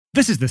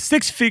This is the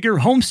Six Figure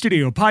Home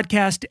Studio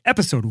Podcast,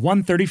 episode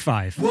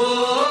 135. You're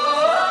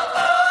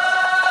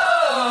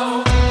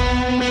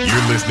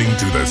listening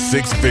to the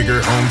Six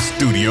Figure Home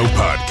Studio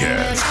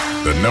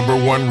Podcast, the number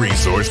one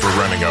resource for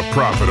running a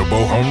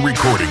profitable home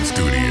recording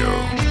studio.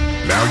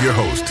 Now your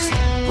hosts,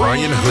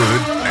 Brian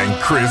Hood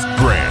and Chris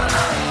Graham.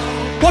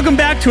 Welcome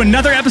back to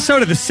another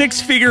episode of the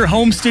Six Figure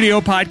Home Studio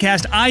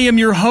Podcast. I am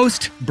your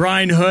host,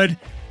 Brian Hood,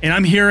 and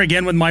I'm here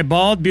again with my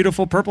bald,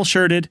 beautiful,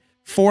 purple-shirted,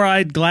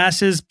 four-eyed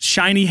glasses,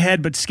 shiny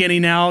head, but skinny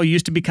now. You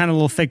used to be kind of a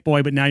little thick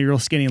boy, but now you're real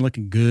skinny and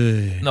looking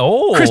good.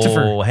 Oh,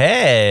 Christopher.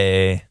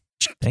 Hey.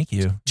 Thank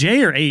you.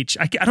 J or H?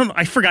 I don't know.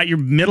 I forgot your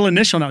middle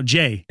initial now.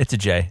 J. It's a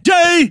J.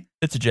 J!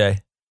 It's a J.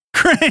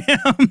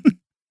 Graham.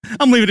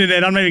 I'm leaving it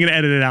in. I'm not even going to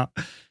edit it out.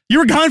 You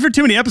were gone for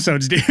too many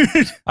episodes, dude.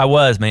 I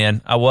was,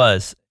 man. I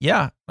was.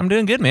 Yeah, I'm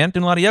doing good, man.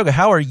 Doing a lot of yoga.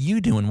 How are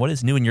you doing? What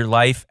is new in your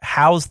life?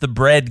 How's the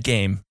bread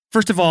game?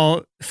 First of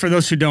all, for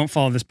those who don't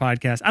follow this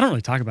podcast, I don't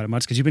really talk about it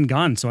much because you've been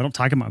gone, so I don't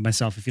talk about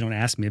myself if you don't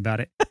ask me about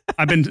it.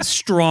 I've been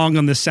strong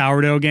on the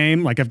sourdough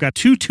game. Like I've got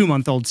two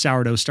 2-month-old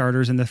sourdough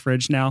starters in the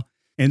fridge now.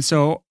 And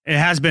so it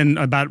has been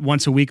about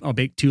once a week I'll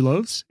bake 2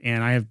 loaves,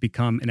 and I have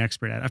become an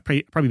expert at it. I've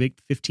probably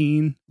baked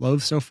 15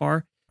 loaves so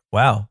far.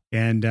 Wow.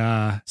 And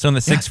so in the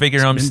Six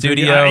Figure Home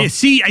Studio. I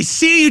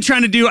see you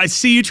trying to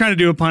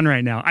do a pun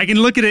right now. I can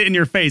look at it in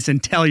your face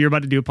and tell you're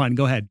about to do a pun.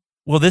 Go ahead.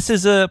 Well, this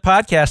is a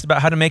podcast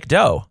about how to make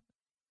dough.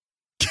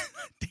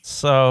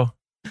 So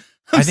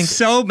I'm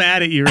so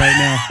mad at you right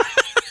now.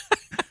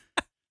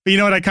 But you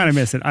know what? I kind of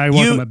miss it. I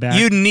welcome it back.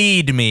 You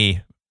need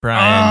me, Brian.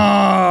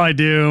 Oh, I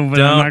do, but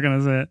I'm not going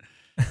to say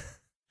it.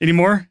 Any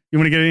more? You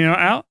want to get any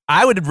out?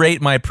 I would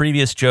rate my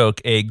previous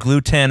joke a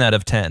gluten out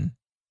of 10.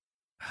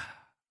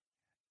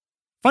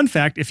 Fun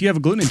fact, if you have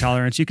a gluten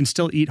intolerance, you can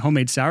still eat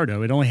homemade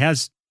sourdough. It only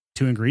has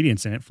 2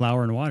 ingredients in it,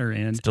 flour and water.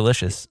 And it's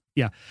delicious.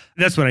 Yeah,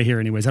 that's what I hear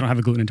anyways. I don't have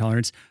a gluten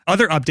intolerance.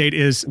 Other update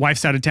is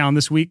wife's out of town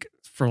this week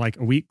for like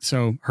a week.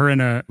 So her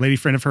and a lady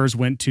friend of hers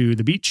went to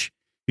the beach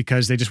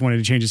because they just wanted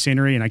to change the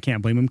scenery. And I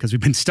can't blame them because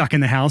we've been stuck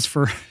in the house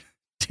for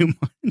 2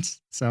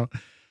 months. So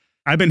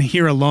I've been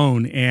here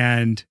alone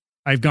and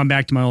I've gone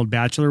back to my old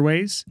bachelor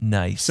ways.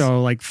 Nice.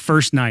 So like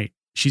first night,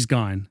 she's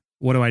gone.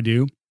 What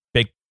do?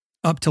 Big.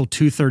 Up till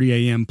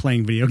 2:30 a.m.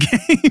 playing video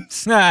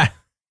games.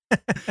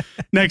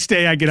 Next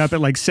day, I get up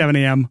at like 7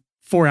 a.m.,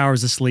 4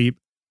 hours of sleep.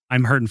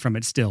 I'm hurting from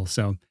it still.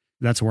 So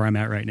that's where I'm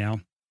at right now.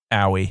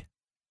 Owie.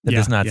 That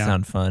does not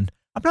sound fun.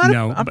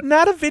 I'm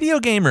not a video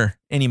gamer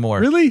anymore.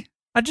 Really?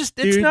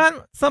 It's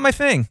not my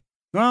thing.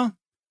 Well,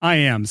 I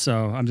am.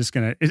 So I'm just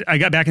I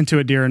got back into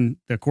it during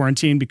the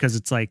quarantine because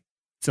it's the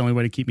only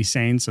way to keep me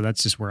sane. So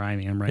that's just where I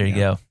am right now. There you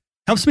go.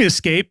 Helps me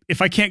escape.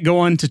 If I can't go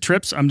on to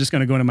trips, I'm just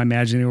going to go into my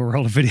imaginary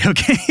world of video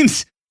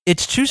games.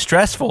 It's too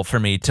stressful for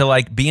me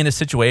to be in a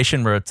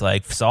situation where it's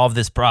solve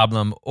this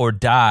problem or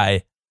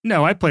die.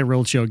 No, I play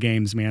real chill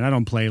games, man. I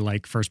don't play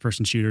first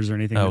person shooters or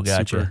anything. Oh,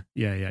 gotcha.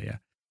 Yeah.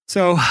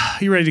 So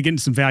you ready to get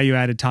into some value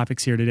added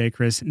topics here today,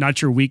 Chris?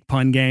 Not your weak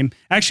pun game.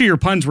 Actually, your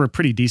puns were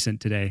pretty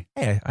decent today.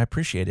 Hey, I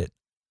appreciate it.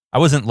 I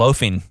wasn't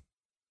loafing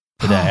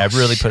today. I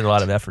really put a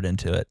lot of effort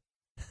into it.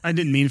 I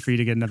didn't mean for you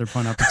to get another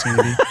pun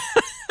opportunity.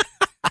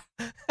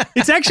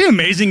 It's actually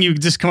amazing you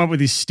just come up with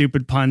these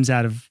stupid puns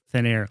out of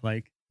thin air.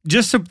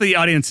 Just so the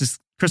audience is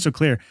crystal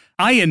clear,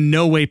 I in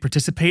no way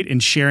participate in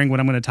sharing what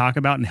I'm going to talk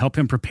about and help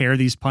him prepare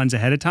these puns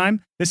ahead of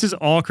time. This is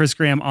all Chris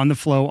Graham on the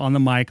flow, on the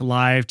mic,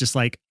 live, just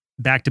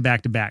back to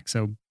back to back.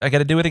 So I got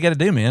to do what I got to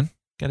do, man.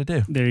 Got to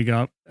do. There you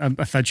go. I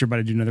thought you were about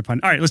to do another pun.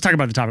 All right, let's talk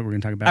about the topic we're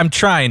going to talk about. I'm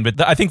trying,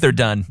 but I think they're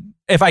done.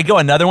 If I go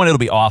another one, it'll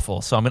be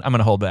awful. So I'm going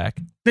to hold back.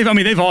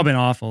 They've all been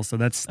awful. So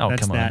that's come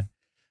that. On.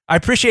 I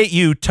appreciate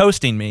you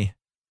toasting me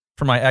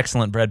for my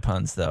excellent bread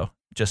puns, though,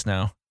 just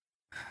now.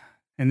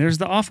 And there's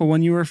the awful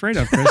one you were afraid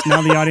of, Chris.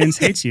 Now the audience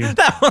hates you.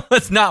 That one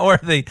was not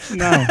worthy.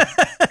 No,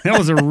 that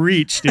was a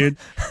reach, dude.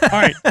 All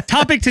right,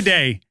 topic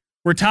today.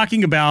 We're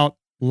talking about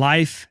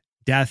life,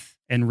 death,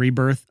 and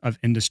rebirth of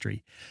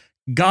industry.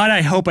 God,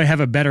 I hope I have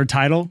a better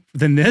title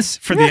than this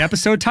for the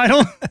episode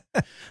title.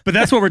 But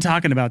that's what we're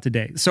talking about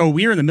today. So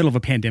we are in the middle of a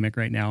pandemic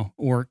right now,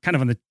 or kind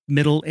of on the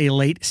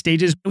late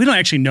stages. We don't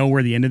actually know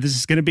where the end of this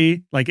is going to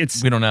be.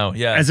 We don't know.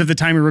 Yeah. As of the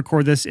time we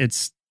record this,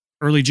 it's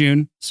early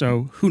June.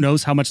 So who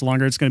knows how much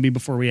longer it's going to be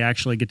before we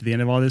actually get to the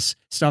end of all this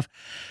stuff.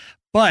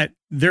 But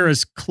there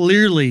is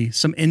clearly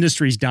some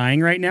industries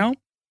dying right now.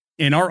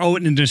 And our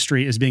own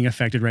industry is being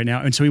affected right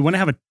now. And so we want to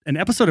have an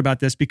episode about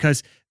this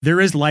because there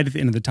is light at the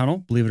end of the tunnel,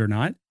 believe it or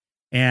not.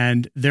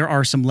 And there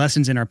are some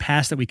lessons in our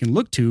past that we can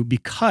look to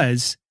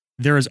because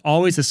there is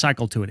always a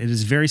cycle to it. It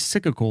is very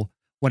cyclical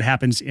what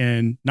happens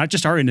in not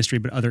just our industry,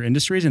 but other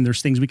industries. And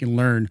there's things we can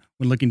learn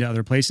when looking to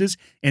other places,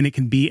 and it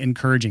can be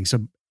encouraging.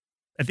 So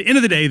at the end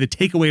of the day, the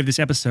takeaway of this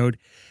episode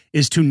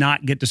is to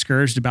not get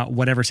discouraged about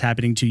whatever's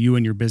happening to you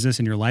and your business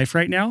and your life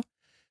right now.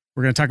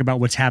 We're going to talk about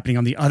what's happening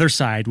on the other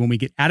side when we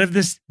get out of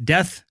this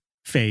death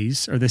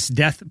phase or this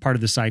death part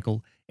of the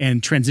cycle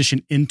and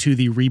transition into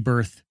the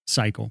rebirth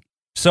cycle.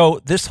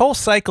 So this whole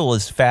cycle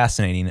is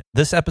fascinating.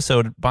 This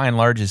episode, by and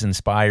large, is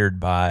inspired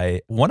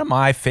by one of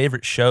my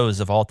favorite shows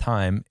of all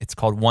time. It's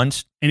called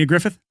Andy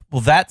Griffith?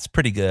 Well, that's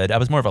pretty good. I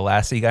was more of a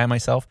Lassie guy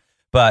myself,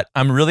 but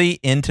I'm really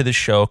into this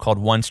show called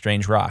One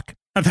Strange Rock.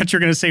 I thought you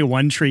were going to say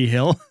One Tree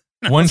Hill.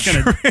 One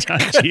going to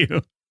touch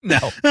you.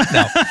 No.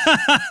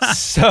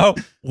 So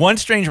One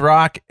Strange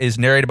Rock is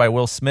narrated by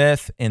Will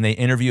Smith, and they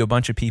interview a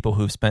bunch of people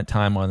who've spent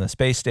time on the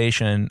space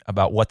station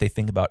about what they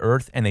think about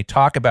Earth, and they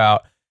talk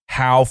about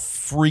how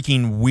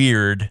freaking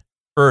weird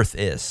Earth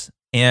is.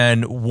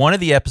 And one of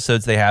the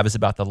episodes they have is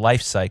about the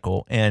life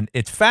cycle, and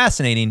it's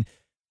fascinating.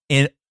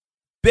 In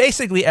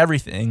basically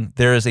everything,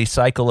 there is a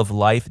cycle of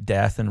life,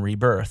 death, and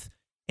rebirth.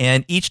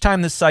 And each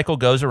time this cycle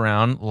goes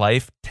around,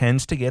 life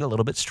tends to get a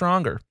little bit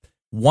stronger.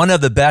 One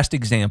of the best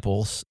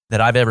examples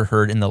that I've ever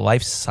heard in the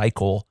life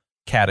cycle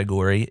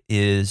category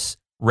is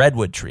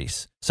redwood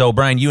trees. So,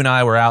 Brian, you and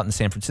I were out in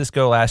San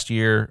Francisco last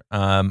year.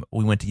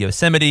 We went to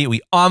Yosemite. We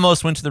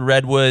almost went to the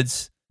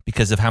redwoods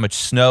because of how much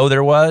snow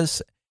there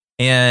was.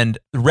 And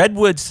the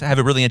redwoods have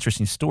a really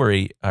interesting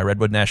story,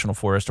 Redwood National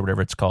Forest or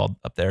whatever it's called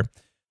up there.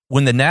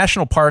 When the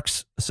National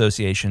Parks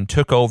Association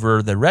took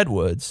over the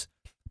redwoods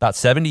about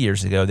 70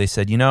 years ago, they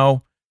said, we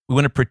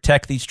want to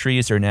protect these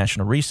trees. They're a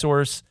national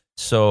resource.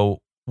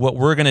 So what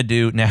we're going to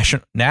do,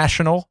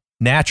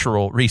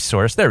 natural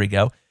resource, there we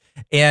go.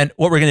 And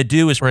what we're going to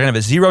do is we're going to have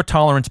a zero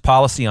tolerance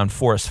policy on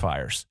forest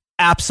fires.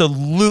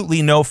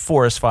 Absolutely no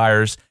forest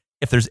fires.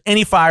 If there's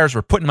any fires,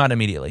 we're putting them out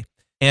immediately.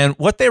 And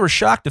what they were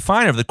shocked to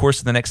find over the course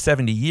of the next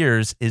 70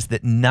 years is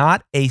that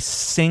not a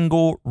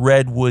single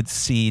redwood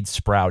seed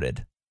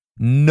sprouted.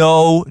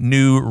 No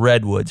new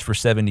redwoods for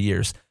 70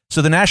 years.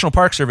 So the National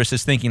Park Service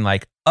is thinking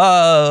like,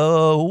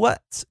 oh,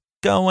 what's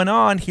going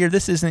on here?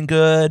 This isn't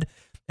good.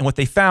 And what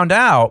they found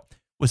out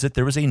was that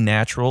there was a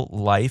natural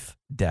life,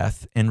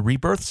 death, and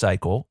rebirth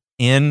cycle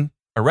in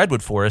a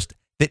redwood forest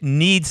that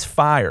needs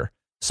fire.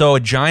 So a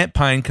giant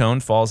pine cone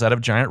falls out of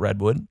a giant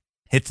redwood,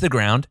 hits the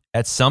ground.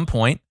 At some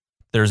point,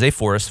 there's a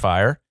forest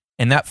fire,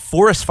 and that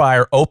forest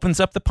fire opens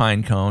up the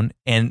pine cone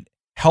and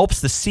helps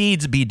the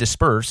seeds be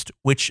dispersed,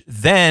 which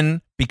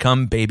then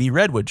become baby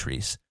redwood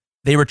trees.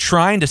 They were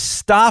trying to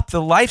stop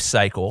the life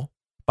cycle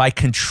by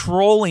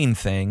controlling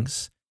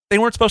things they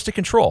weren't supposed to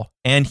control.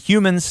 And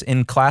humans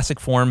in classic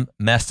form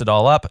messed it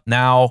all up.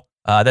 Now,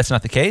 that's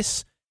not the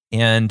case,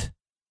 and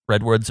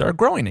redwoods are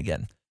growing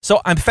again. So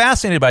I'm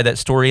fascinated by that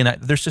story,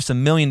 and there's just a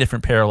million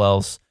different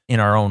parallels in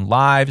our own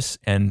lives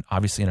and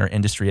obviously in our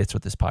industry. That's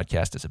what this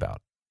podcast is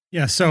about.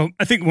 Yeah, so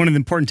I think one of the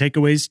important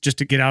takeaways, just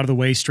to get out of the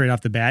way straight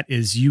off the bat,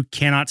 is you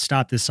cannot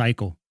stop this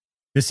cycle.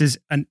 This is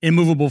an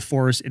immovable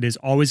force. It is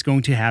always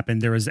going to happen.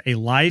 There is a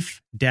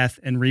life, death,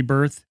 and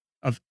rebirth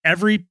of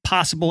every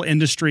possible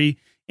industry,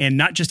 and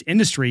not just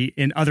industry,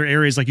 in other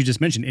areas like you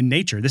just mentioned, in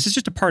nature. This is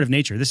just a part of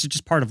nature. This is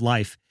just part of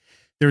life.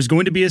 There's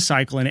going to be a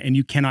cycle in it, and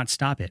you cannot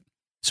stop it.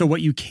 So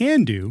what you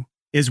can do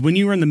is when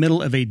you are in the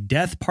middle of a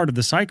death part of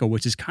the cycle,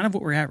 which is kind of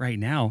what we're at right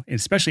now, and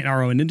especially in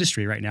our own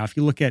industry right now. If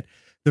you look at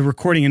the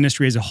recording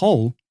industry as a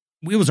whole,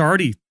 we was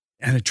already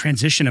in a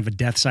transition of a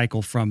death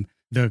cycle from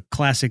the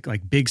classic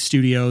like big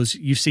studios.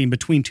 You've seen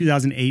between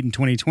 2008 and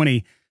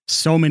 2020,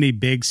 so many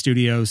big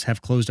studios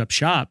have closed up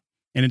shop,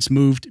 and it's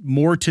moved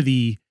more to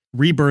the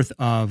rebirth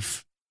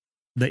of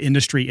the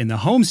industry in the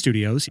home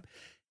studios.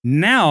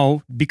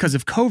 Now, because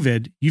of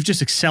COVID, you've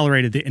just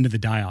accelerated the end of the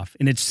die-off.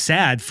 And it's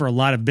sad for a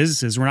lot of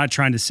businesses. We're not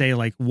trying to say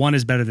like one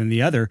is better than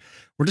the other.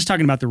 We're just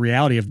talking about the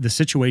reality of the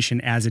situation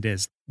as it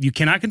is. You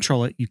cannot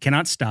control it. You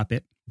cannot stop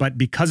it. But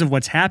because of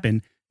what's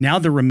happened, now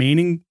the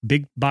remaining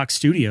big box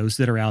studios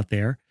that are out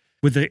there,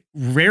 with the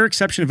rare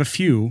exception of a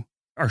few,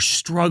 are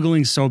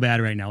struggling so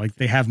bad right now. Like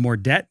they have more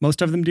debt,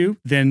 most of them do,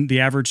 than the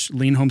average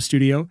lean home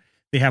studio.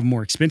 They have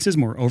more expenses,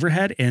 more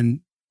overhead,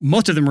 and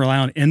most of them rely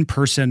on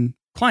in-person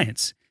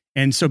clients.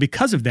 And so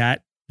because of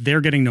that,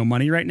 they're getting no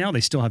money right now. They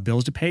still have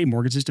bills to pay,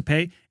 mortgages to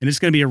pay, and it's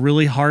going to be a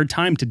really hard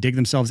time to dig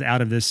themselves out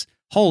of this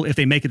hole if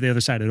they make it the other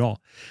side at all.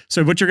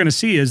 So what you're going to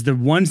see is the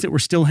ones that were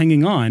still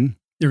hanging on,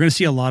 you're going to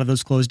see a lot of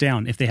those close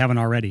down if they haven't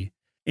already.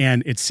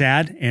 And it's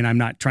sad, and I'm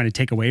not trying to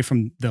take away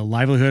from the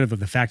livelihood of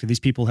the fact that these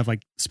people have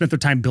like spent their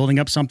time building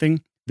up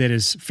something that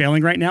is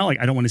failing right now. Like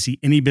I don't want to see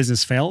any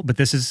business fail, but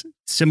this is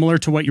similar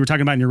to what you were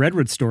talking about in your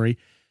redwood story.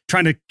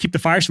 Trying to keep the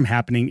fires from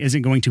happening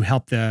isn't going to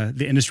help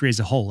the industry as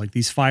a whole. Like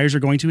these fires are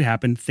going to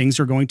happen. Things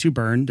are going to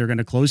burn. They're going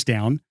to close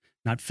down,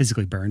 not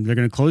physically burn. They're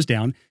going to close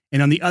down.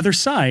 And on the other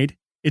side,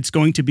 it's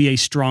going to be a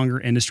stronger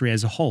industry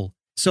as a whole.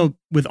 So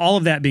with all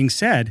of that being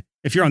said,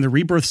 if you're on the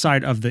rebirth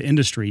side of the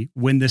industry,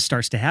 when this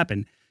starts to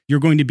happen, you're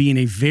going to be in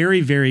a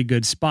very, very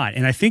good spot.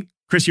 And I think,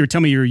 Chris, you were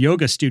telling me your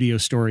yoga studio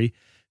story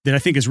that I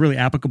think is really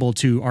applicable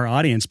to our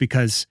audience,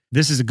 because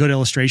this is a good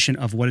illustration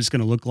of what it's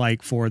going to look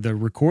like for the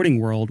recording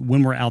world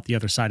when we're out the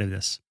other side of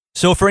this.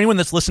 So for anyone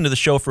that's listened to the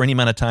show for any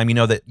amount of time, you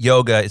know that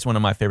yoga is one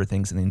of my favorite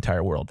things in the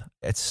entire world.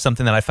 It's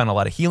something that I found a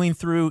lot of healing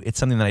through. It's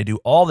something that I do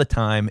all the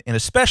time. And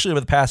especially over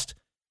the past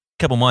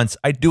couple months,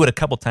 I do it a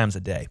couple times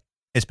a day.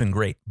 It's been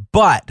great.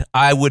 But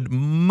I would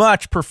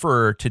much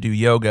prefer to do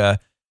yoga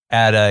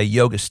at a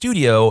yoga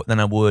studio than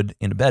I would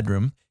in a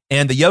bedroom.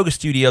 And the yoga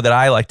studio that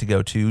I like to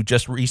go to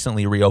just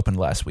recently reopened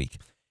last week.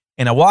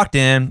 And I walked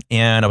in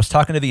and I was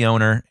talking to the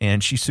owner,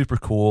 and she's super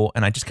cool.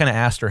 And I just kind of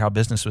asked her how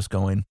business was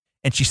going.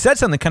 And she said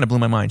something that kind of blew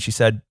my mind. She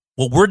said,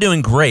 well, we're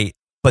doing great,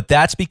 but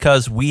that's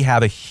because we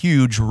have a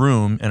huge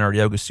room in our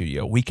yoga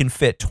studio. We can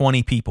fit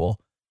 20 people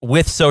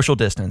with social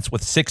distance,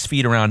 with 6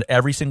 feet around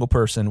every single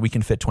person. We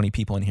can fit 20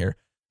 people in here.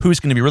 Who's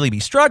going to really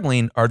be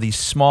struggling are these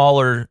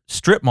smaller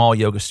strip mall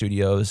yoga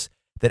studios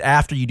that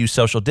after you do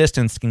social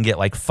distance can get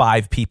like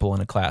 5 people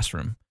in a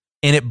classroom.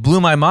 And it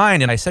blew my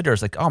mind. And I said to her, I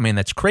was like, oh man,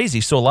 that's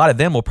crazy. So a lot of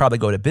them will probably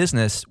go to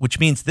business, which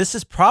means this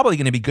is probably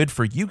going to be good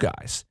for you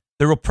guys.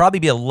 There will probably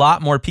be a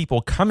lot more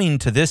people coming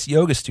to this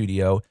yoga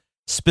studio,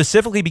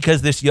 specifically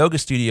because this yoga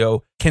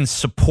studio can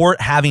support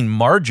having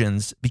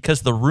margins,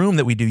 because the room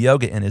that we do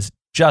yoga in is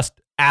just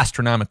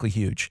astronomically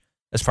huge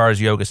as far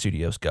as yoga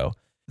studios go.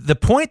 The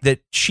point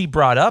that she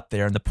brought up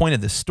there, and the point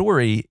of this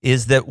story,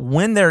 is that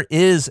when there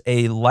is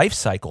a life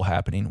cycle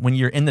happening, when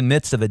you're in the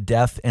midst of a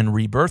death and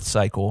rebirth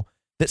cycle,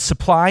 that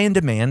supply and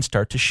demand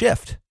start to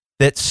shift,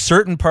 that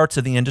certain parts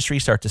of the industry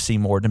start to see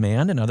more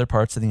demand and other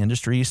parts of the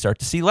industry start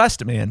to see less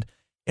demand.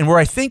 And where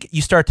I think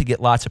you start to get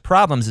lots of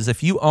problems is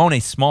if you own a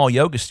small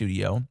yoga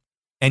studio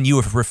and you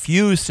have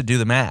refused to do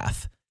the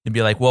math and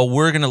be like, well,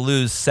 we're going to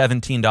lose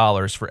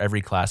 $17 for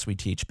every class we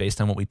teach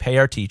based on what we pay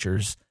our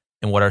teachers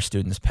and what our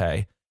students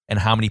pay and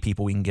how many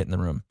people we can get in the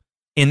room.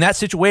 In that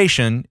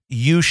situation,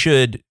 you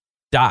should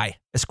die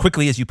as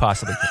quickly as you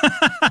possibly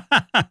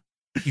can.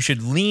 You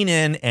should lean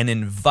in and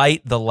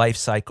invite the life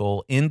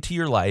cycle into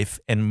your life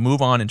and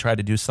move on and try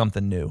to do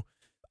something new.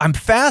 I'm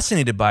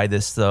fascinated by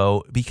this,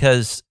 though,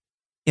 because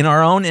in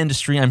our own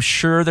industry, I'm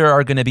sure there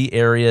are going to be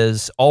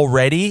areas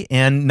already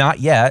and not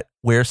yet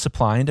where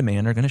supply and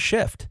demand are going to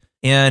shift.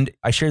 And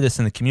I shared this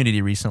in the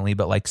community recently,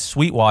 but like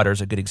Sweetwater is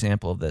a good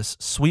example of this.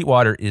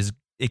 Sweetwater is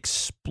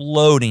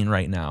exploding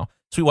right now.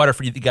 Sweetwater,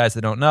 for you guys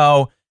that don't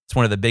know, it's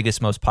one of the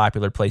biggest, most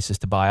popular places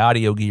to buy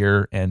audio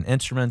gear and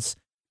instruments.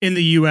 In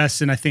the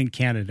U.S. and I think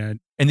Canada.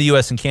 In the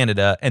U.S. and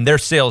Canada, and their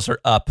sales are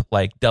up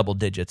like double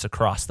digits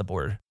across the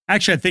board.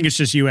 Actually, I think it's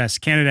just U.S.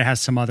 Canada has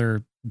some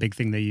other big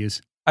thing they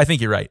use. I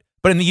think you're right.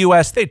 But in the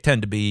U.S., they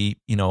tend to be,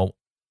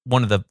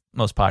 one of the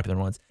most popular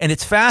ones. And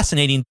it's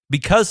fascinating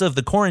because of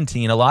the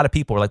quarantine. A lot of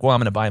people are like, well, I'm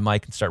going to buy a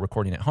mic and start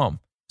recording at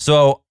home.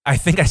 So I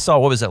think I saw,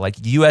 like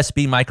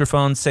USB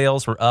microphone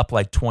sales were up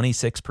like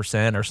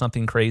 26% or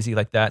something crazy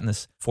like that in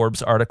this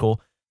Forbes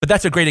article. But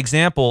that's a great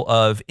example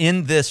of,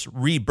 in this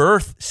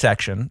rebirth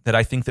section that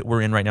I think that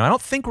we're in right now. I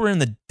don't think we're in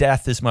the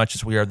death as much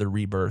as we are the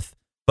rebirth,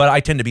 but I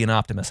tend to be an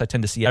optimist. I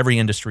tend to see every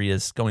industry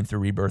is going through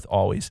rebirth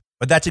always.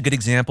 But that's a good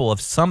example of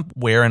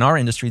somewhere in our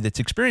industry that's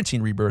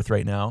experiencing rebirth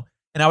right now.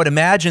 And I would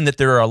imagine that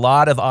there are a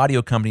lot of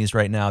audio companies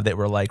right now that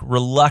were like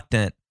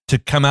reluctant to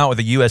come out with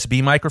a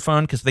USB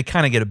microphone because they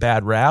kind of get a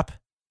bad rap.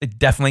 They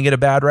definitely get a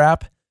bad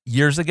rap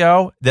years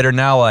ago, that are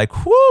now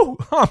like, whoo,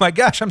 oh my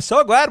gosh, I'm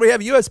so glad we have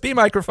USB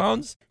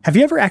microphones. Have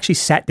you ever actually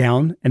sat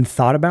down and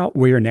thought about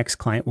where your next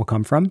client will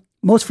come from?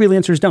 Most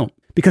freelancers don't,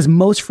 because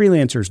most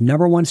freelancers'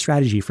 number one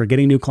strategy for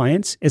getting new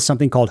clients is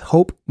something called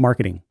hope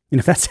marketing.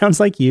 And if that sounds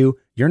like you,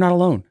 you're not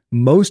alone.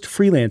 Most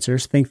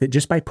freelancers think that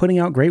just by putting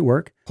out great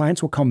work,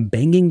 clients will come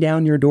banging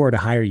down your door to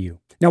hire you.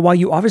 Now, while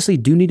you obviously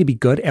do need to be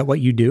good at what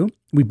you do,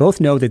 we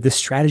both know that this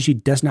strategy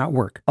does not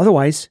work.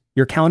 Otherwise,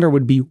 your calendar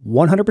would be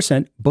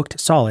 100% booked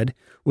solid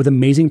with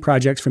amazing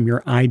projects from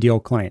your ideal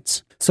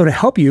clients. So to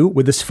help you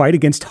with this fight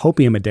against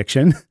hopium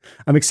addiction,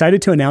 I'm excited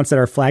to announce that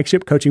our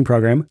flagship coaching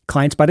program,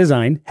 Clients by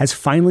Design, has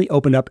finally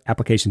opened up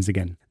applications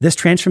again. This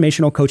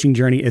transformational coaching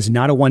journey is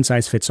not a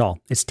one-size-fits-all.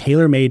 It's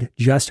tailor-made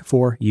just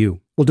for you.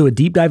 We'll do a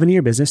deep dive into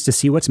your business to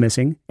see what's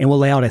missing, and we'll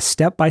lay out a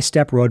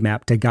step-by-step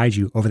roadmap to guide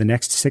you over the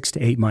next 6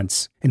 to 8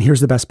 months. And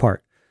here's the best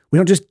part. We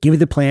don't just give you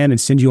the plan and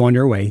send you on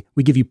your way.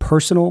 We give you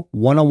personal,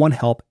 one-on-one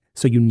help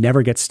so you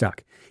never get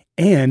stuck.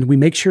 And we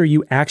make sure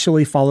you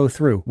actually follow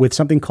through with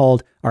something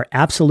called our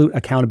absolute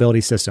accountability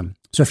system.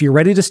 So if you're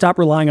ready to stop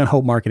relying on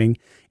hope marketing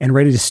and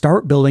ready to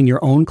start building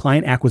your own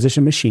client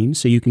acquisition machine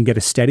so you can get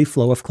a steady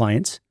flow of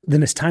clients,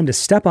 then it's time to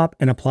step up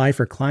and apply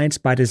for Clients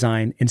by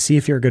Design and see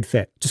if you're a good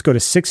fit. Just go to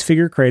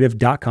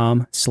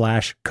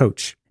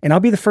sixfigurecreative.com/coach. And I'll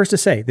be the first to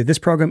say that this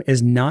program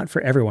is not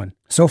for everyone.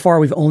 So far,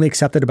 we've only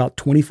accepted about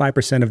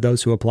 25% of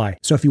those who apply.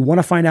 So if you want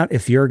to find out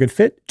if you're a good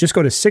fit, just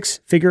go to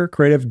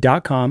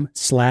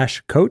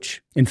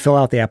sixfigurecreative.com/coach and fill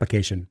out the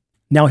application.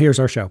 Now here's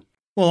our show.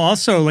 Well,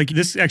 also, like,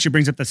 this actually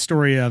brings up the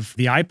story of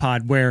the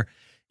iPod, where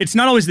it's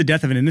not always the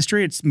death of an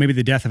industry. It's maybe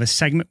the death of a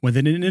segment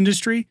within an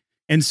industry.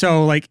 And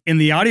so, like, in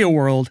the audio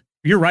world,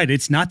 you're right.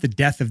 It's not the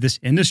death of this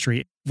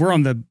industry. We're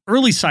on the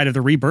early side of the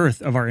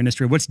rebirth of our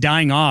industry. What's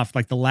dying off,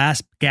 like the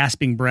last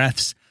gasping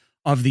breaths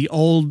of the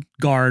old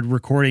guard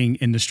recording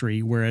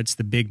industry, where it's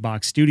the big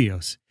box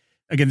studios.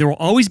 Again, there will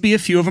always be a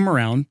few of them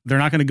around. They're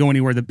not going to go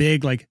anywhere. The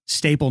big, like,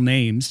 staple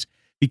names,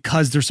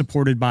 because they're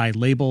supported by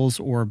labels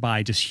or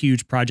by just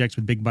huge projects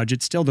with big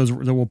budgets. Still,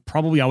 there will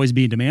probably always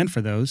be a demand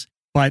for those.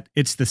 But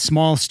it's the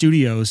small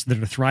studios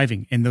that are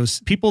thriving. And those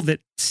people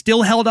that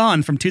still held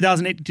on from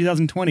 2008 to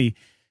 2020,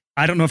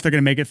 I don't know if they're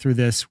going to make it through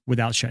this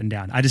without shutting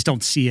down. I just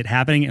don't see it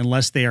happening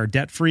unless they are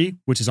debt free,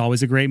 which is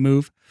always a great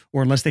move,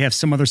 or unless they have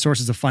some other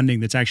sources of funding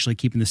that's actually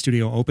keeping the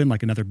studio open,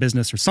 like another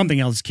business or something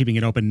else keeping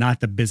it open,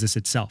 not the business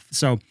itself.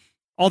 So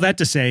all that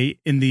to say,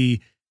 in the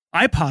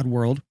iPod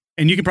world,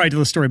 and you can probably tell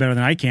the story better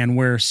than I can,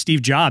 where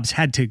Steve Jobs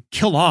had to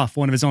kill off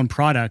one of his own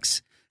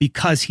products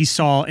because he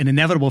saw an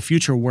inevitable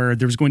future where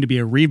there was going to be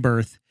a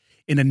rebirth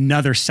in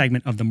another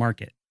segment of the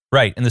market.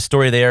 Right. And the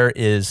story there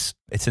is,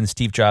 it's in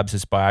Steve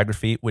Jobs'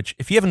 biography, which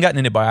if you haven't gotten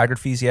into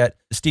biographies yet,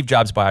 the Steve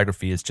Jobs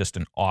biography is just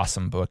an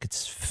awesome book.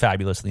 It's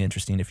fabulously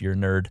interesting if you're a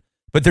nerd.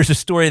 But there's a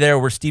story there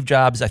where Steve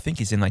Jobs, I think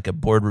he's in like a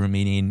boardroom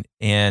meeting,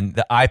 and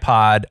the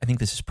iPod, I think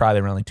this is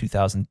probably around like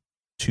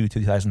 2002,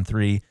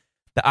 2003,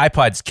 the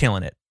iPod's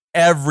killing it.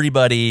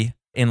 Everybody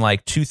in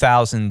like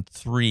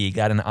 2003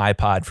 got an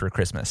iPod for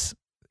Christmas,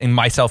 and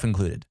myself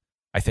included,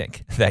 I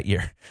think, that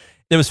year.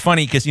 It was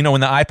funny because, when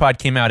the iPod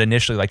came out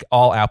initially, like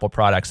all Apple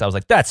products, I was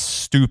like, that's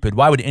stupid.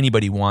 Why would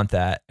anybody want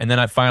that? And then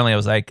I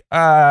was like,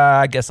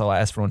 I guess I'll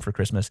ask for one for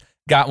Christmas.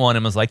 Got one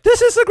and was like,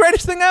 this is the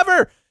greatest thing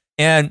ever.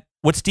 And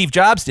what Steve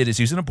Jobs did is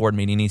he was in a board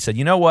meeting. He said,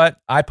 you know what?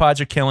 iPods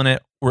are killing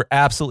it. We're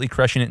absolutely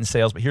crushing it in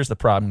sales. But here's the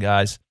problem,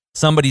 guys.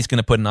 Somebody's going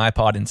to put an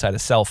iPod inside a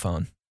cell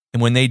phone.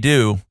 And when they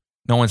do,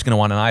 no one's going to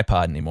want an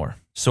iPod anymore.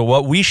 So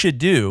what we should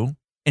do,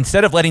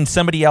 instead of letting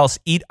somebody else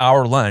eat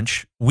our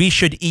lunch, we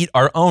should eat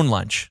our own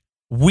lunch.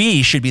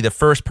 We should be the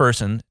first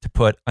person to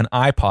put an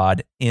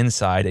iPod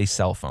inside a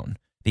cell phone.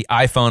 The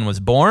iPhone was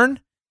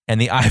born,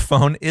 and the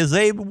iPhone is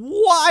a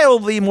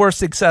wildly more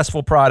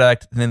successful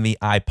product than the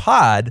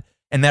iPod,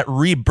 and that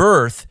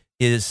rebirth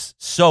is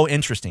so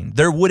interesting.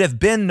 There would have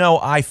been no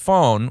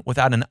iPhone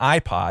without an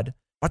iPod,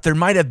 but there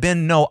might have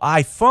been no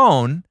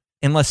iPhone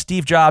unless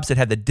Steve Jobs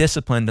had the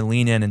discipline to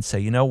lean in and say,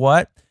 you know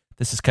what?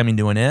 This is coming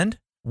to an end.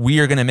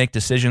 We are going to make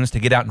decisions to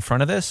get out in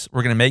front of this.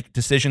 We're going to make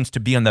decisions to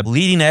be on the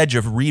leading edge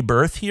of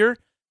rebirth here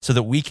so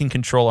that we can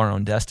control our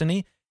own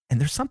destiny. And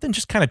there's something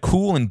just kind of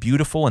cool and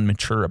beautiful and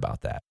mature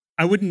about that.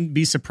 I wouldn't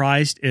be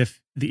surprised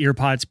if the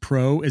EarPods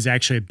Pro is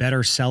actually a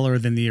better seller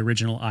than the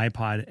original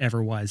iPod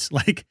ever was.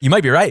 Like, you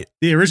might be right.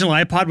 The original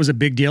iPod was a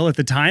big deal at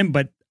the time,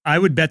 but I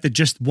would bet that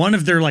just one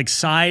of their like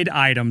side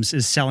items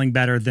is selling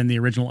better than the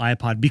original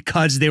iPod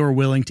because they were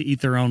willing to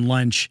eat their own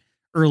lunch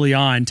early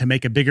on to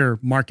make a bigger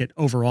market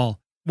overall.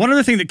 One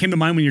other thing that came to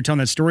mind when you're telling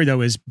that story,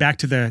 though, is back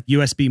to the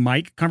USB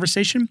mic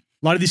conversation.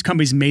 A lot of these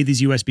companies made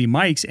these USB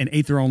mics and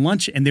ate their own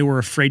lunch, and they were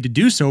afraid to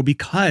do so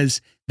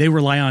because they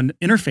rely on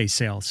interface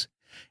sales.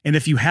 And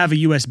if you have a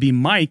USB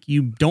mic,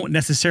 you don't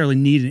necessarily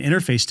need an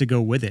interface to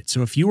go with it.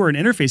 So if you were an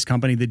interface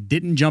company that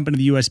didn't jump into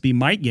the USB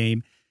mic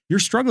game, you're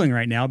struggling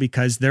right now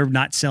because they're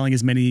not selling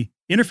as many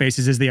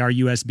interfaces as they are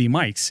USB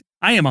mics.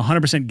 I am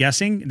 100%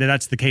 guessing that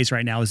that's the case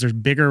right now.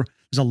 There's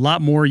a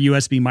lot more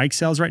USB mic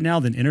sales right now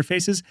than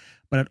interfaces,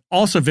 but I'd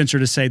also venture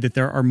to say that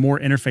there are more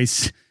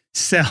interface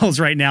sales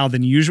right now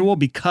than usual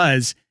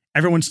because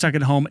everyone's stuck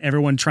at home,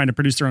 everyone trying to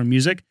produce their own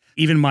music.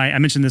 Even I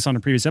mentioned this on a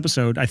previous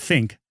episode, I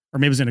think, or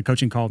maybe it was in a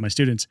coaching call with my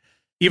students.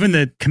 Even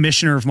the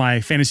commissioner of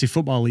my fantasy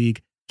football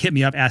league hit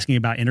me up asking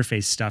about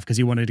interface stuff because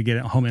he wanted to get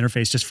a home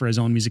interface just for his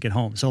own music at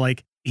home. So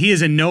like he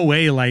is in no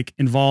way like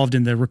involved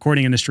in the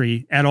recording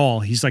industry at all.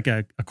 He's like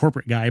a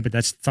corporate guy, but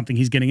that's something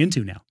he's getting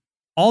into now.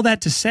 All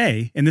that to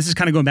say, and this is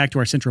kind of going back to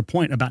our central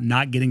point about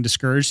not getting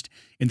discouraged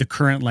in the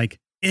current like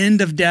end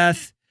of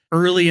death,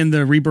 early in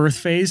the rebirth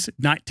phase,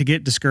 not to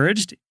get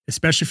discouraged,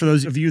 especially for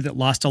those of you that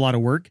lost a lot of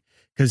work.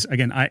 Because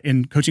again,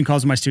 in coaching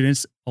calls with my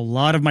students, a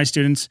lot of my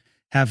students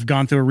have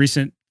gone through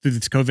through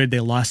this COVID, they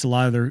lost a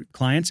lot of their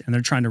clients and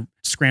they're trying to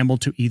scramble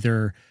to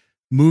either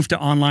move to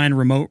online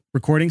remote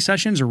recording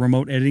sessions or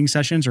remote editing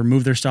sessions or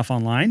move their stuff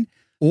online,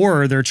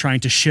 or they're trying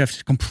to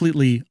shift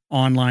completely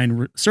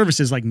online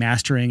services like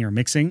mastering or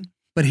mixing.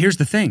 But here's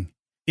the thing.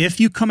 If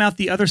you come out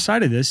the other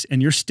side of this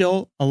and you're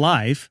still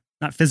alive,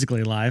 not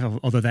physically alive,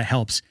 although that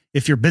helps,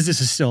 if your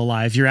business is still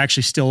alive, you're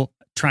actually still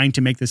trying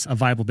to make this a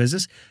viable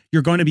business,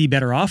 you're going to be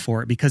better off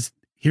for it because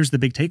here's the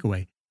big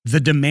takeaway. The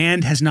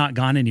demand has not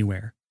gone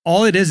anywhere.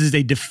 All it is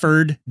a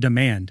deferred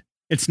demand.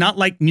 It's not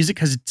like music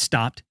has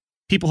stopped.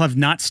 People have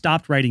not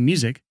stopped writing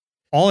music.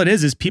 All it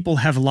is people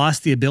have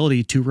lost the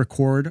ability to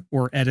record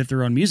or edit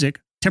their own music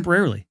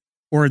temporarily,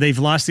 or they've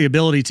lost the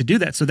ability to do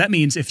that. So that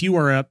means if you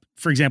are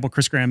for example,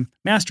 Chris Graham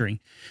mastering,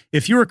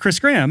 if you are Chris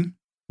Graham,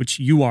 which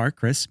you are,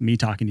 Chris, me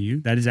talking to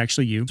you, that is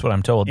actually you. That's what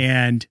I'm told.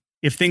 And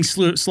if things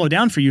slow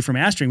down for you for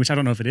mastering, which I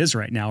don't know if it is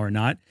right now or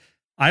not,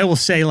 I will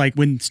say like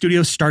when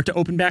studios start to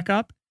open back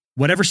up,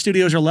 whatever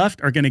studios are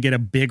left are going to get a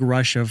big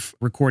rush of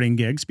recording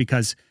gigs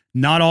because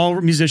not all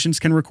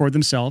musicians can record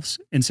themselves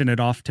and send it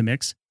off to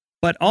mix.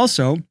 But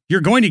also,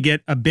 you're going to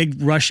get a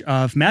big rush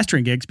of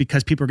mastering gigs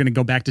because people are going to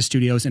go back to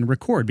studios and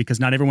record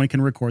because not everyone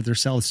can record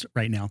themselves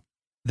right now.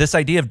 This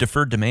idea of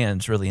deferred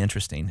demand is really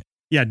interesting.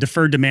 Yeah,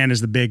 deferred demand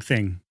is the big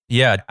thing.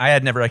 Yeah, I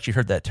had never actually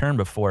heard that term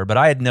before, but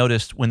I had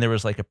noticed when there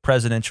was like a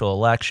presidential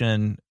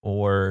election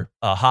or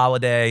a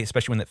holiday,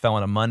 especially when it fell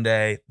on a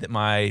Monday, that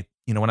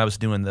when I was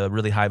doing the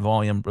really high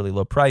volume, really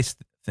low price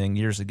thing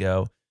years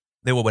ago,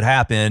 that what would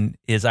happen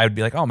is I would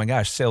be like, oh my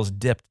gosh, sales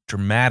dipped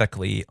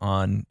dramatically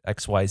on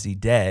XYZ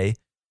day.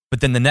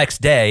 But then the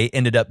next day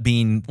ended up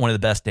being one of the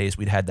best days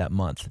we'd had that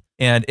month.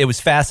 And it was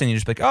fascinating.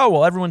 Just like, oh,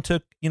 well, everyone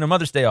took,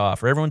 Mother's Day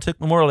off, or everyone took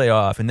Memorial Day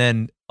off. And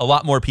then a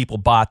lot more people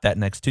bought that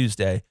next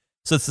Tuesday.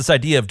 So it's this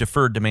idea of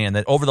deferred demand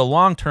that over the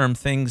long term,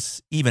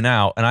 things even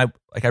out. And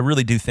I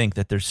really do think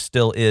that there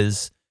still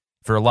is,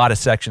 for a lot of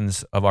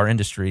sections of our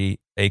industry,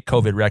 a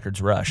COVID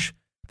records rush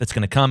that's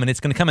going to come. And it's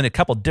going to come in a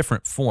couple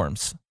different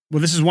forms. Well,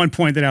 this is one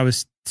point that I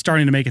was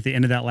starting to make at the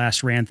end of that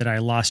last rant that I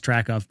lost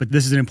track of, but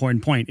this is an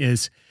important point,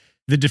 is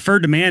the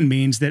deferred demand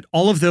means that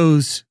all of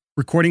those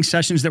recording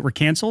sessions that were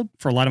canceled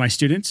for a lot of my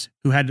students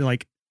who had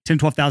like $10,000,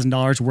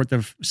 $12,000 worth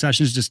of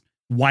sessions just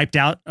wiped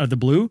out of the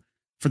blue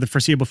for the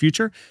foreseeable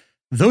future,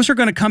 those are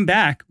going to come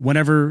back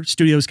whenever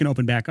studios can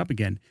open back up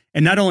again.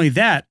 And not only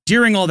that,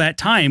 during all that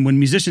time when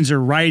musicians are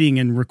writing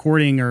and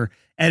recording or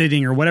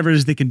editing or whatever it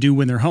is they can do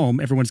when they're home,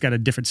 everyone's got a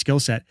different skill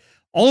set.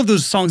 All of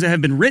those songs that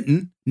have been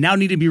written now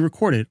need to be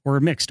recorded or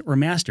mixed or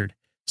mastered.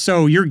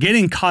 So you're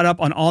getting caught up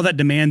on all that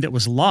demand that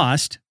was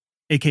lost,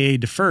 AKA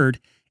deferred,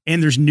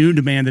 and there's new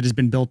demand that has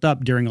been built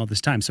up during all this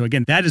time. So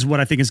again, that is what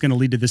I think is going to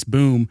lead to this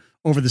boom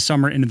over the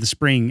summer into the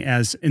spring,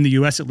 as in the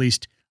US at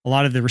least, a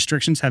lot of the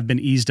restrictions have been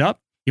eased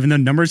up, even though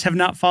numbers have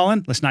not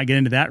fallen. Let's not get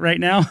into that right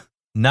now.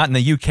 Not in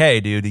the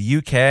UK, dude. The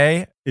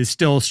UK is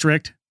still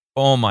strict.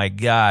 Oh my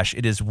gosh,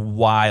 it is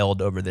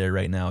wild over there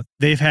right now.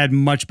 They've had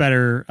much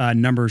better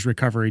numbers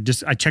recovery.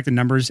 I check the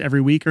numbers every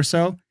week or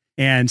so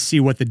and see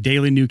what the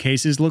daily new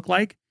cases look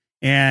like.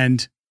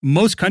 And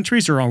most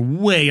countries are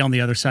way on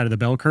the other side of the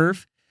bell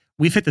curve.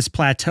 We've hit this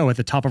plateau at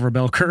the top of our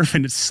bell curve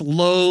and it's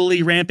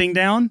slowly ramping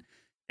down.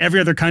 Every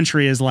other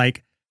country is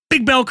like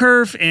big bell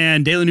curve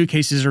and daily new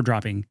cases are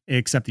dropping,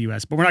 except the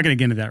US. But we're not going to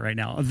get into that right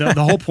now.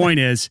 The whole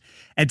point is,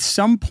 at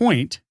some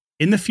point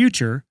in the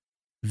future,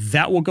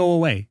 that will go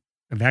away.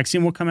 A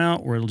vaccine will come out,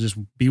 or it'll just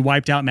be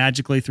wiped out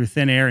magically through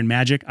thin air and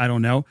magic. I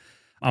don't know.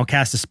 I'll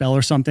cast a spell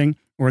or something.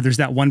 Or there's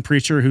that one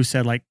preacher who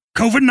said like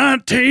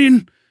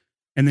COVID-19,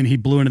 and then he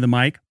blew into the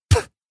mic,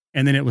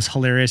 and then it was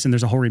hilarious. And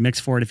there's a whole remix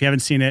for it. If you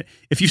haven't seen it,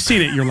 if you've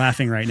seen it, you're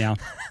laughing right now.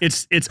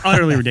 It's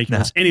utterly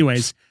ridiculous. No.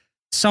 Anyways,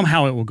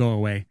 somehow it will go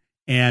away.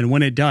 And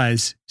when it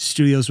does,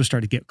 studios will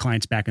start to get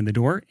clients back in the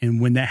door. And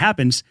when that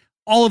happens,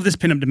 all of this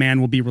pent-up demand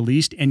will be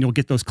released and you'll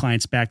get those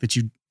clients back that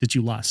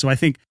you lost. So I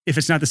think if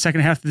it's not the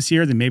second half of this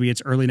year, then maybe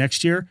it's early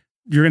next year.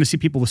 You're going to see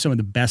people with some of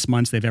the best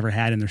months they've ever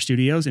had in their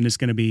studios. And it's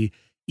going to be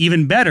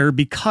even better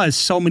because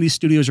so many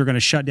studios are going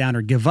to shut down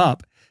or give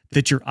up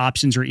that your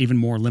options are even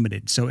more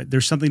limited. So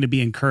there's something to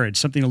be encouraged,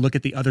 something to look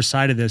at the other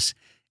side of this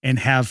and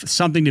have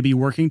something to be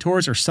working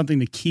towards, or something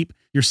to keep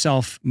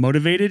yourself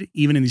motivated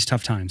even in these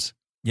tough times.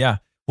 Yeah.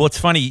 Well, it's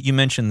funny you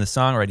mentioned the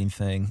songwriting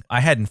thing.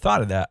 I hadn't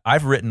thought of that.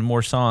 I've written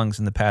more songs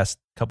in the past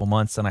couple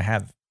months than I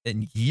have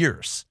in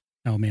years.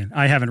 Oh man,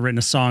 I haven't written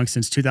a song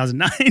since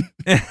 2009.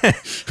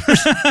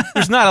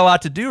 There's not a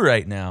lot to do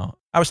right now.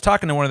 I was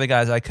talking to one of the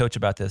guys I coach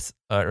about this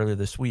earlier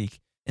this week,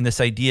 and this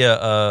idea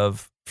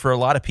of, for a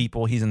lot of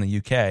people, he's in the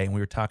UK, and we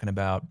were talking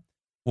about,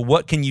 well,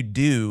 what can you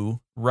do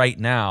right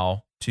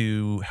now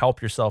to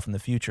help yourself in the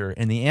future?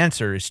 And the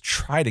answer is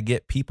try to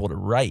get people to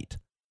write.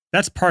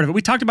 That's part of it.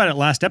 We talked about it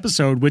last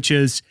episode, which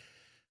is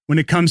when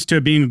it comes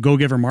to being a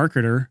go-giver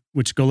marketer,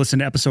 which go listen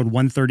to episode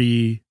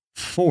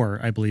 134,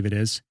 I believe it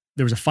is.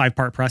 There was a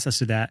 5-part process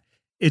to that.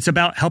 It's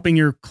about helping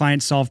your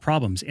clients solve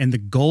problems. And the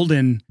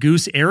golden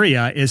goose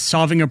area is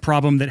solving a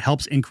problem that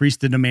helps increase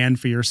the demand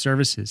for your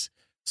services.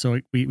 So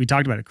we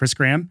talked about it. Chris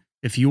Graham,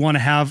 if you want to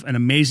have an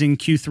amazing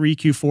Q3,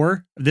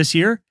 Q4 this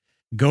year,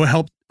 go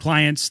help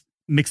clients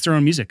mix their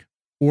own music,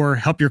 or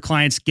help your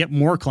clients get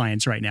more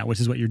clients right now, which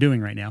is what you're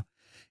doing right now.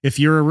 If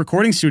you're a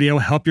recording studio,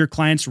 help your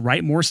clients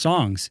write more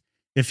songs.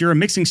 If you're a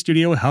mixing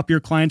studio, help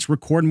your clients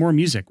record more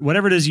music.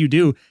 Whatever it is you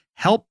do,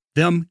 help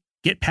them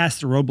get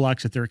past the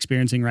roadblocks that they're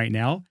experiencing right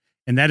now.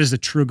 And that is a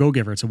true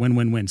go-giver. It's a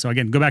win-win-win. So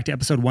again, go back to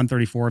episode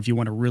 134 if you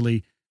want a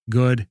really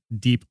good,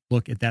 deep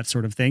look at that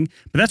sort of thing.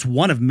 But that's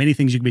one of many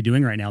things you could be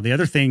doing right now. The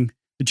other thing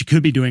that you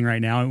could be doing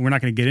right now, and we're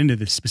not going to get into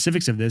the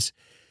specifics of this,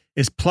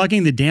 is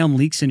plugging the damn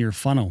leaks in your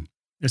funnel.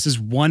 This is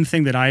one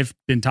thing that I've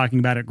been talking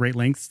about at great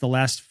lengths the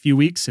last few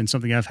weeks, and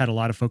something I've had a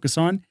lot of focus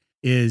on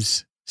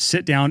is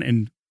sit down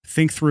and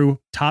think through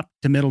top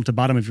to middle to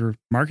bottom of your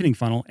marketing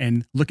funnel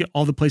and look at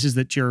all the places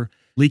that you're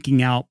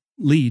leaking out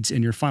leads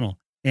in your funnel.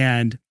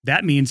 And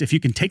that means if you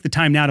can take the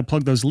time now to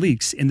plug those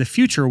leaks, in the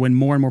future, when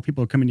more and more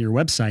people are coming to your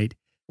website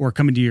or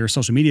coming to your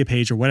social media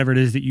page or whatever it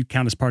is that you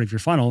count as part of your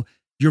funnel,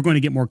 you're going to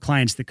get more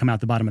clients that come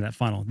out the bottom of that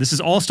funnel. This is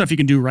all stuff you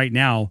can do right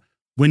now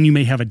when you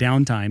may have a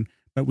downtime.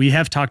 But we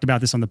have talked about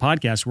this on the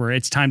podcast where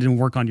it's time to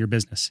work on your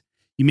business.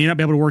 You may not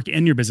be able to work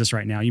in your business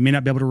right now. You may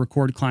not be able to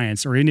record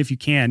clients, or even if you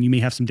can, you may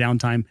have some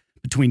downtime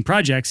between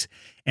projects.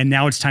 And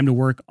now it's time to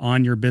work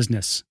on your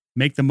business.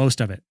 Make the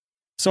most of it.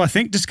 So I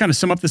think just kind of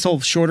sum up this whole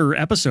shorter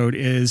episode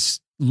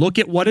is look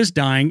at what is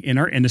dying in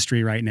our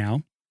industry right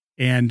now.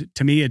 And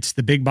to me, it's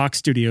the big box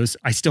studios.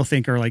 I still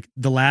think are like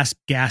the last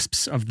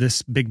gasps of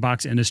this big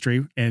box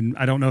industry. And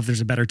I don't know if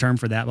there's a better term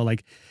for that, but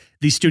like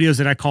these studios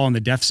that I call in the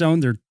death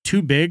zone, they're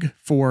too big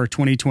for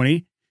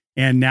 2020.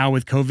 And now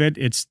with COVID,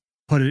 it's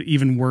put an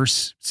even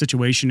worse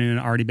situation in an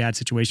already bad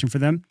situation for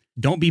them.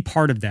 Don't be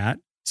part of that.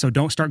 So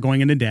don't start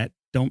going into debt.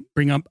 Don't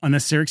bring up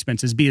unnecessary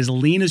expenses. Be as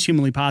lean as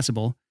humanly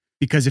possible.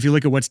 Because if you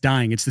look at what's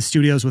dying, it's the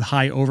studios with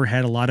high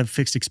overhead, a lot of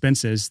fixed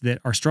expenses that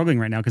are struggling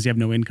right now because they have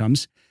no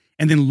incomes.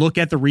 And then look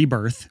at the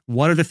rebirth.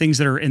 What are the things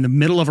that are in the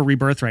middle of a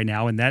rebirth right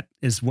now? And that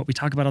is what we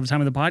talk about all the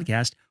time on the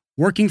podcast,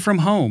 working from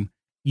home.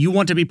 You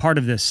want to be part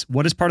of this.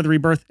 What is part of the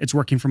rebirth? It's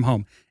working from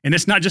home. And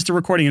it's not just the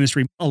recording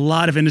industry. A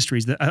lot of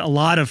industries, a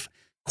lot of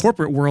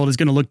corporate world is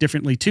going to look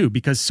differently too,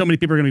 because so many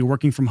people are going to be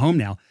working from home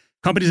now.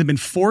 Companies have been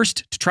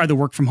forced to try the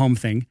work from home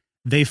thing.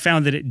 They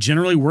found that it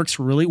generally works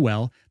really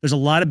well. There's a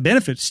lot of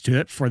benefits to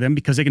it for them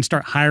because they can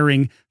start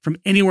hiring from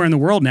anywhere in the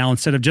world now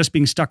instead of just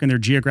being stuck in their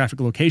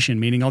geographic location,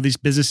 meaning all these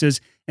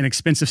businesses in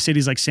expensive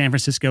cities like San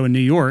Francisco and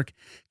New York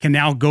can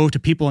now go to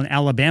people in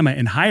Alabama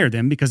and hire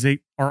them because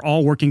they are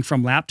all working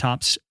from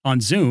laptops on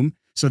Zoom.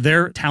 So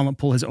their talent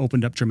pool has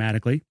opened up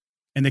dramatically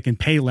and they can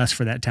pay less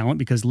for that talent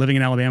because living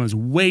in Alabama is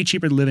way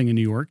cheaper than living in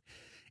New York.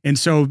 And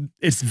so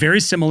it's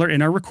very similar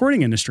in our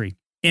recording industry.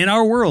 In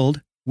our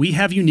world, we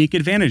have unique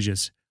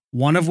advantages.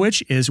 One of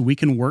which is we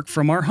can work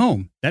from our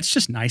home. That's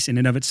just nice in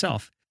and of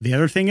itself. The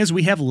other thing is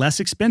we have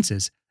less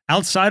expenses.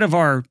 Outside of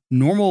our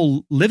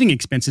normal living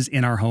expenses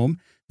in our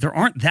home, there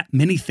aren't that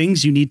many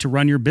things you need to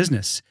run your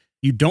business.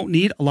 You don't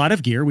need a lot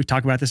of gear. We've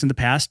talked about this in the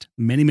past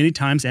many, many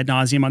times ad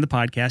nauseum on the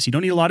podcast. You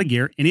don't need a lot of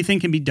gear. Anything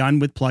can be done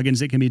with plugins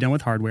that can be done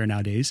with hardware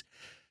nowadays.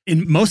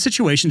 In most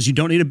situations, you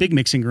don't need a big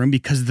mixing room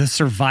because the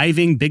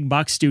surviving big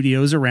box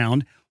studios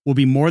around will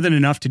be more than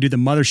enough to do the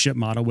mothership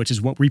model, which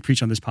is what we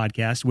preach on this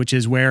podcast, which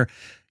is where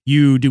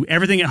you do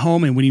everything at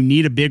home, and when you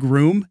need a big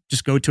room,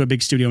 just go to a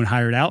big studio and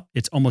hire it out.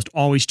 It's almost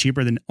always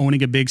cheaper than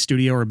owning a big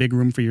studio or a big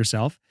room for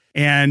yourself.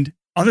 And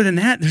other than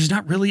that, there's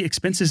not really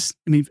expenses.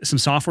 I mean, some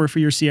software for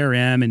your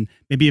CRM and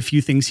maybe a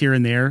few things here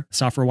and there,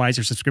 software-wise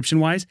or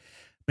subscription-wise,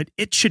 but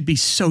it should be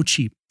so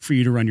cheap for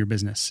you to run your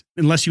business,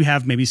 unless you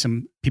have maybe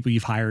some people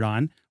you've hired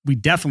on. We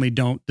definitely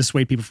don't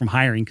dissuade people from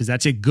hiring because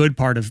that's a good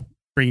part of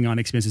bringing on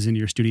expenses into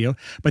your studio.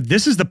 But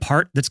this is the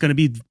part that's going to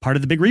be part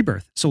of the big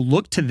rebirth. So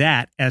look to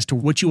that as to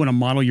what you want to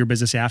model your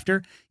business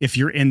after if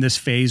you're in this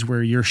phase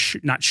where you're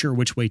not sure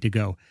which way to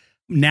go.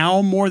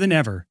 Now more than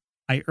ever,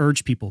 I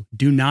urge people,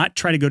 do not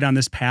try to go down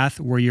this path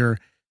where you're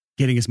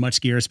getting as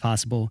much gear as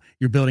possible.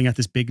 You're building out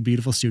this big,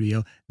 beautiful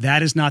studio.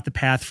 That is not the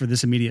path for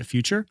this immediate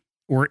future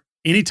or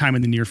any time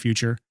in the near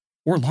future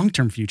or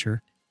long-term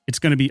future. It's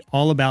going to be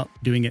all about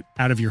doing it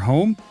out of your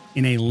home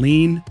in a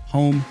lean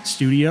home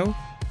studio.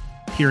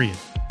 Period.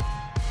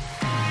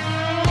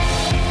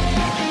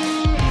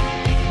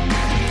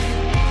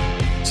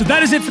 So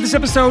that is it for this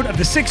episode of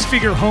the Six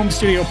Figure Home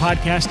Studio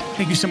Podcast.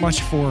 Thank you so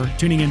much for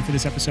tuning in for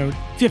this episode.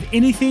 If you have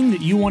anything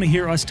that you want to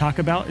hear us talk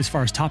about as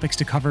far as topics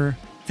to cover,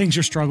 things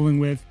you're struggling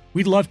with,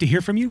 we'd love to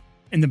hear from you.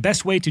 And the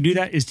best way to do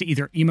that is to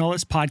either email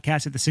us,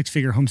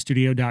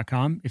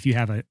 podcast@thesixfigurehomestudio.com, if you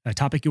have a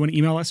topic you want to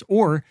email us,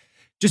 or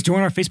just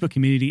join our Facebook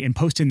community and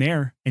post in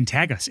there and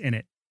tag us in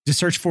it. Just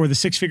search for the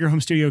Six Figure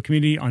Home Studio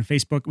community on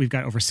Facebook. We've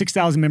got over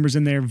 6,000 members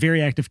in there, very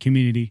active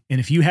community. And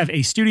if you have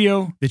a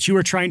studio that you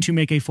are trying to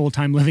make a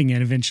full-time living in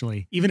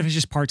eventually, even if it's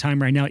just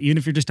part-time right now, even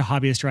if you're just a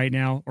hobbyist right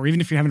now, or even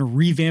if you're having to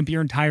revamp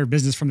your entire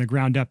business from the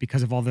ground up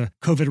because of all the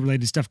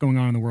COVID-related stuff going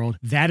on in the world,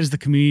 that is the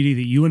community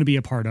that you want to be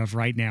a part of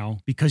right now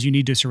because you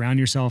need to surround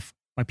yourself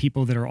by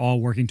people that are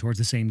all working towards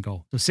the same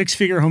goal. So Six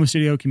Figure Home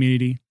Studio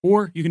community,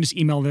 or you can just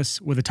email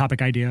this with a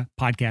topic idea,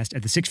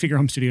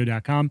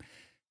 podcast@thesixfigurehomestudio.com.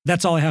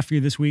 That's all I have for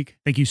you this week.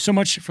 Thank you so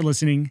much for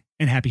listening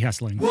and happy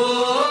hustling.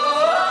 Whoa!